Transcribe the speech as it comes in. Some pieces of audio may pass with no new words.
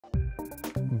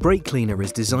Brake cleaner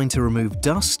is designed to remove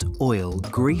dust, oil,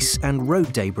 grease and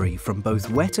road debris from both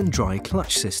wet and dry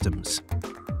clutch systems.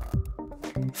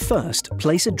 First,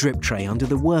 place a drip tray under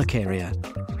the work area.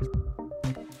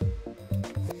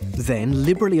 Then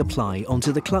liberally apply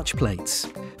onto the clutch plates.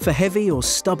 For heavy or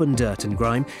stubborn dirt and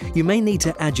grime, you may need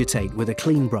to agitate with a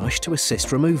clean brush to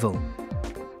assist removal.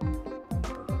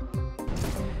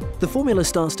 The formula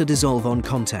starts to dissolve on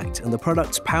contact, and the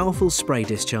product's powerful spray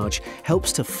discharge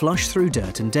helps to flush through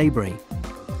dirt and debris.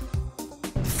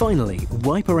 Finally,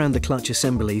 wipe around the clutch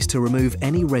assemblies to remove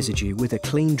any residue with a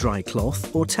clean dry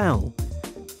cloth or towel.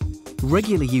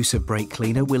 Regular use of brake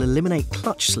cleaner will eliminate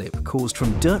clutch slip caused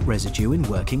from dirt residue in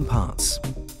working parts.